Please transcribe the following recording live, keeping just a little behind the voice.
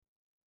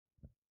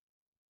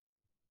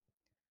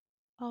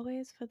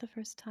Always for the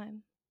first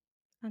time.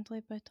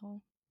 André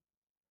Breton.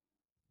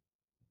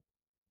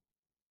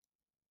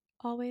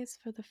 Always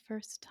for the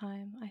first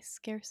time, I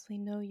scarcely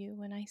know you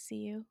when I see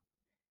you.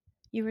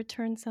 You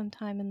return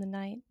sometime in the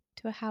night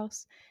to a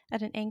house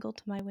at an angle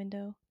to my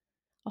window,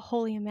 a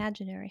wholly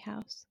imaginary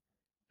house.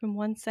 From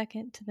one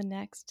second to the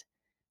next,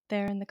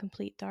 there in the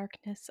complete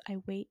darkness, I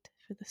wait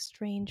for the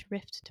strange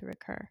rift to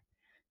recur,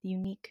 the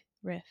unique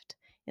rift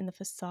in the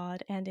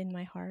facade and in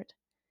my heart.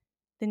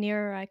 The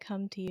nearer I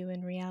come to you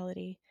in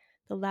reality,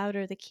 the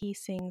louder the key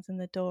sings in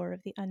the door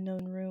of the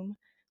unknown room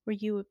where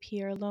you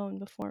appear alone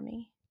before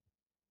me.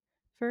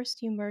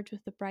 First you merge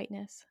with the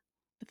brightness,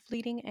 the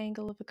fleeting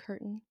angle of a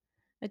curtain,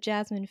 a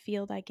jasmine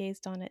field I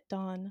gazed on at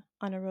dawn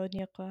on a road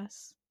near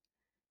Grasse.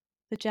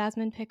 The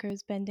jasmine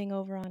pickers bending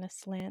over on a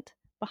slant,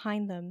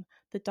 behind them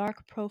the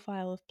dark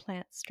profile of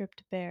plants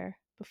stripped bare,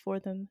 before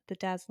them the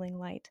dazzling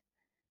light,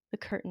 the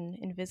curtain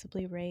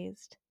invisibly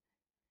raised.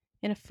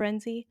 In a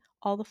frenzy,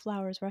 all the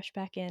flowers rush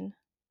back in,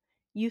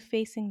 you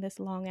facing this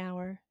long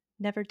hour,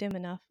 never dim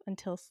enough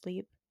until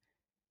sleep.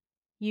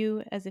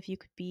 You as if you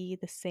could be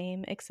the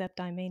same, except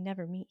I may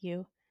never meet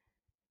you.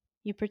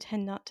 You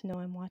pretend not to know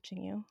I'm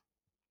watching you.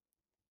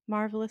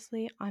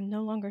 Marvelously, I'm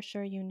no longer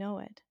sure you know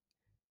it.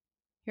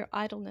 Your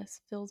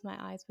idleness fills my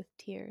eyes with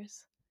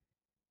tears.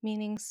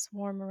 Meanings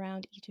swarm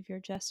around each of your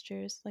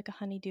gestures like a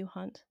honeydew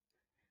hunt.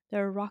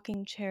 There are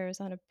rocking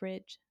chairs on a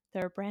bridge.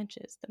 There are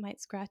branches that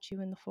might scratch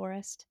you in the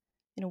forest,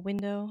 in a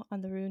window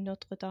on the Rue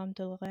Notre Dame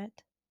de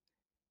Lorette.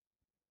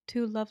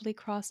 Two lovely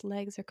crossed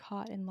legs are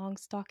caught in long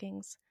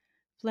stockings,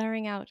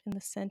 flaring out in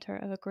the center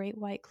of a great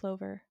white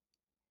clover.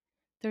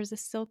 There is a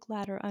silk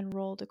ladder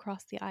unrolled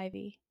across the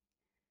ivy.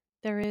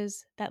 There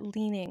is that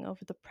leaning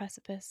over the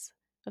precipice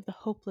of the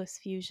hopeless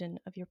fusion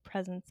of your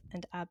presence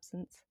and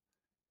absence.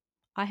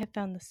 I have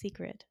found the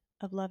secret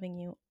of loving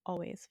you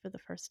always for the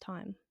first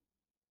time.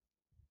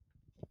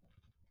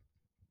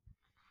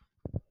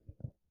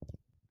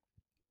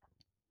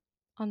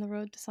 On the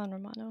road to San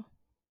Romano.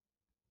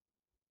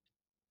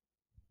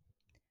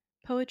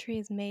 Poetry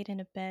is made in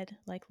a bed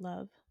like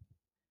love.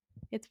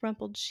 Its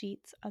rumpled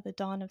sheets are the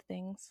dawn of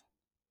things.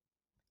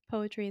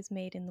 Poetry is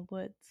made in the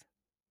woods.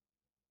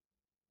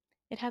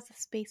 It has the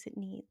space it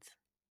needs.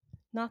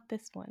 Not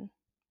this one,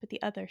 but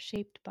the other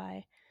shaped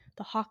by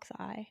the hawk's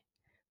eye,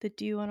 the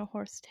dew on a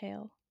horse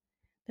tail,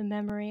 the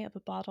memory of a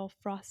bottle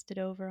frosted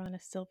over on a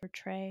silver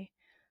tray,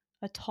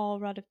 a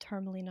tall rod of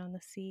tourmaline on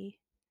the sea,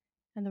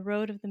 and the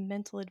road of the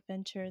mental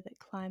adventure that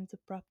climbs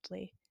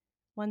abruptly.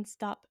 One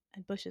stop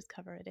and bushes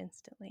cover it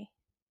instantly.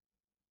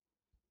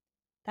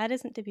 That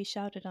isn't to be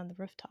shouted on the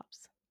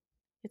rooftops.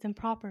 It's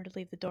improper to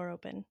leave the door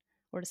open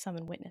or to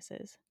summon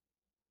witnesses.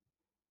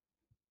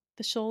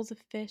 The shoals of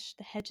fish,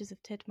 the hedges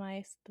of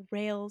titmice, the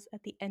rails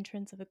at the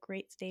entrance of a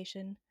great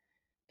station,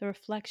 the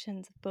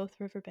reflections of both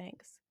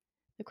riverbanks,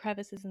 the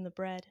crevices in the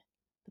bread,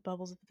 the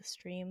bubbles of the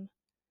stream,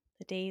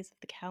 the days of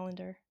the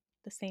calendar,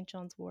 the St.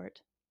 John's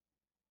wort.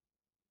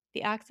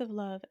 The acts of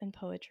love and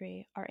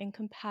poetry are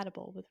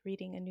incompatible with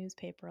reading a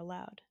newspaper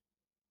aloud.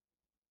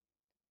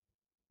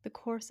 The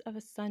course of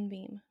a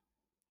sunbeam,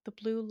 the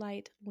blue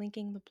light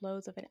linking the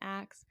blows of an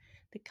axe,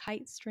 the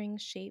kite string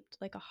shaped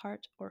like a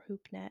heart or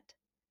hoop net,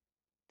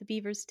 the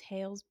beaver's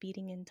tails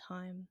beating in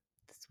time,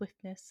 the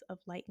swiftness of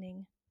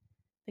lightning,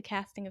 the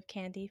casting of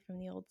candy from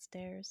the old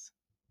stairs,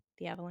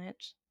 the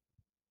avalanche.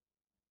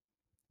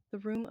 The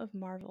room of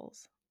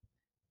marvels.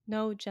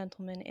 No,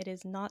 gentlemen, it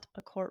is not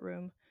a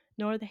courtroom,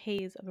 nor the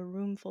haze of a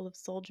room full of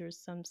soldiers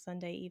some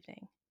Sunday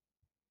evening.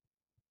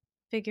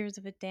 Figures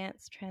of a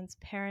dance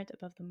transparent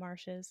above the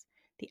marshes,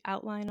 the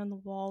outline on the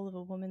wall of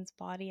a woman's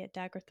body at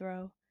dagger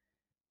throw,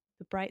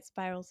 the bright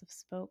spirals of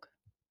smoke,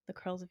 the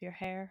curls of your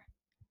hair,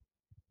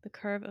 the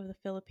curve of the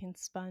Philippine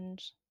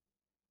sponge,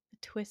 the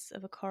twists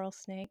of a coral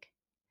snake,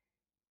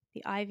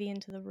 the ivy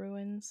into the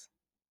ruins.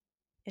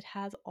 It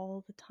has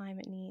all the time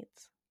it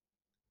needs.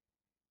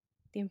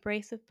 The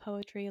embrace of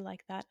poetry,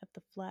 like that of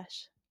the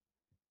flesh,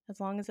 as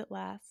long as it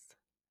lasts,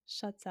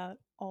 shuts out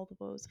all the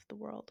woes of the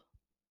world.